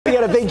We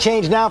got a big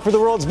change now for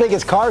the world's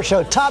biggest car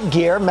show, Top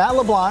Gear. Matt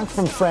LeBlanc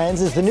from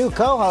Friends is the new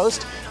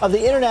co-host of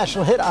the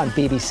international hit on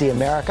BBC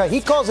America.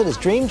 He calls it his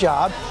dream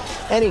job,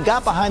 and he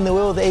got behind the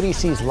wheel with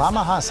ABC's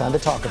Lama Hasan to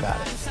talk about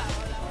it.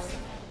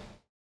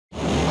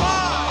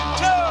 1,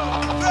 2,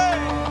 3,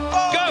 4.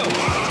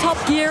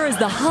 Top Gear is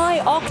the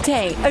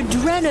high-octane,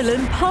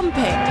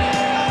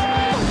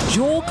 adrenaline-pumping,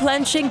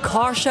 jaw-clenching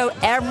car show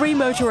every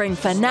motoring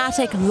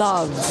fanatic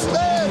loves.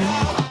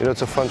 You know,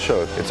 it's a fun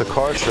show. It's a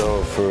car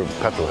show for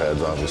petrol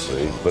heads,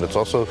 obviously, but it's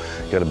also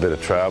got a bit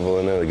of travel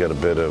in it, it's got a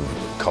bit of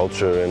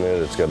culture in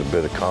it, it's got a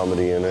bit of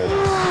comedy in it.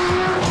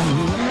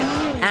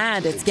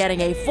 And it's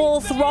getting a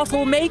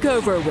full-throttle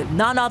makeover with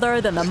none other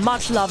than the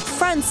much-loved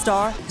Friends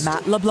star,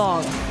 Matt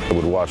LeBlanc. I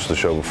would watch the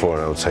show before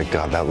and I would say,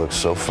 God, that looks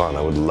so fun.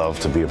 I would love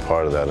to be a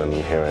part of that, and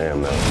here I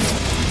am now.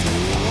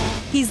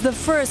 He's the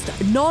first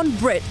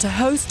non-Brit to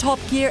host Top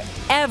Gear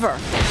ever.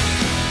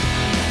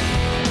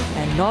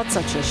 And not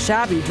such a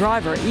shabby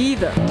driver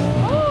either.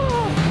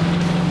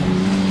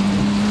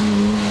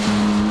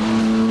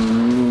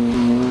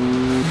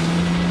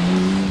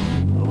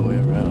 All the way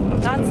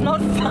around. That's not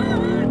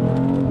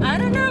fun. I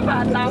don't know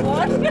about that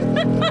one.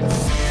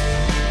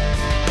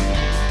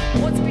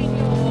 What's been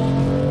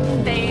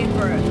your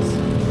favorite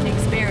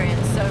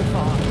experience so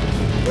far?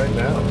 Right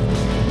now.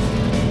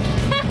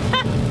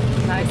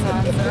 Nice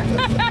answer.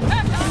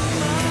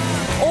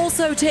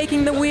 Also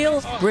taking the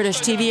wheel, British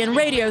TV and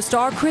radio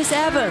star Chris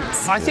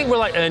Evans. I think we're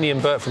like Ernie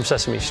and Bert from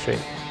Sesame Street,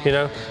 you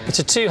know? It's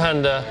a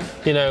two-hander,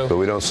 you know. But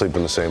we don't sleep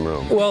in the same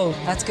room. Well,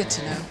 That's good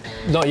to know.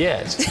 not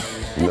yet.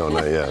 No,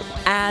 not yet.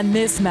 And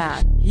this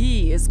man,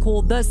 he is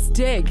called the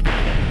Stig.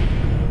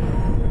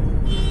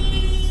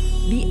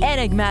 The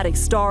enigmatic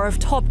star of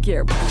Top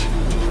Gear.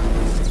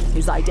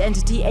 His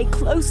identity a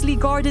closely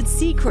guarded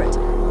secret.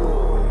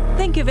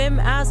 Think of him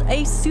as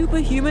a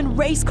superhuman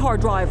race car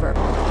driver.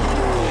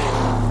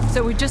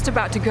 So we're just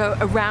about to go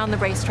around the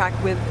racetrack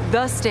with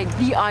the Stig,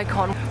 the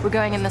icon. We're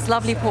going in this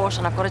lovely Porsche,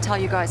 and I've got to tell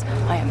you guys,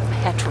 I am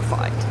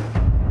petrified.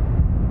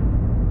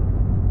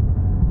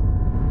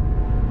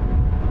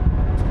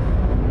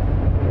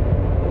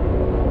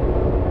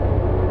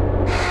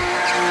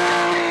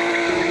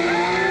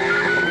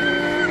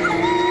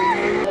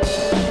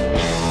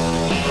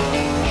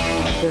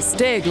 The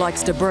Stig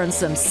likes to burn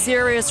some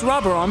serious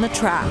rubber on the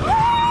track.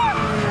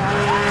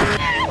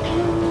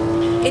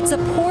 It's a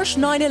Porsche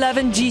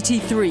 911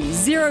 GT3,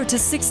 0 to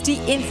 60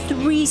 in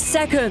 3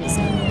 seconds.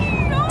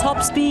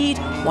 Top speed,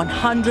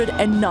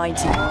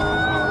 190.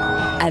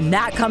 And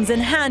that comes in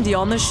handy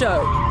on the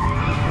show.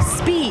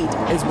 Speed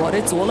is what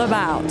it's all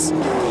about.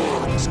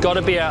 It's got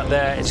to be out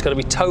there, it's got to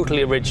be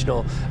totally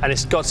original, and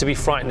it's got to be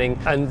frightening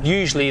and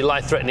usually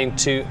life-threatening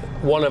to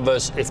one of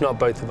us, if not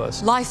both of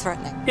us.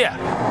 Life-threatening? Yeah.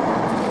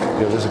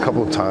 You know, there's a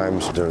couple of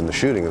times during the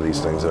shooting of these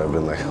things that I've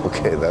been like,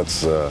 okay,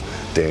 that's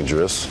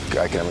dangerous.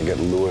 I kind of get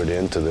lured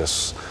into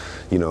this,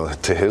 you know,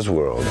 to his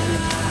world.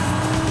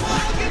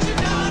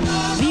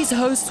 These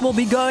hosts will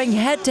be going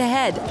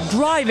head-to-head,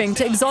 driving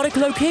to exotic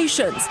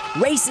locations,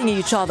 racing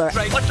each other,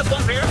 What's the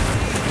bump here?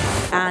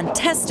 and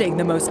testing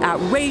the most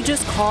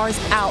outrageous cars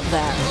out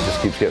there. It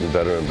just keeps getting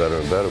better and better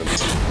and better.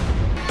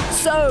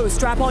 So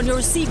strap on your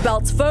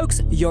seatbelts,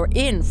 folks. You're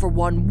in for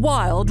one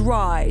wild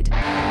ride.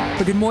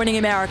 For Good Morning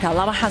America,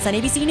 Lama Hasan,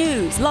 ABC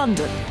News,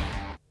 London.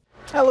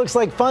 That looks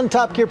like fun.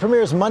 Top Gear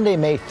premieres Monday,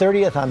 May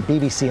 30th on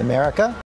BBC America.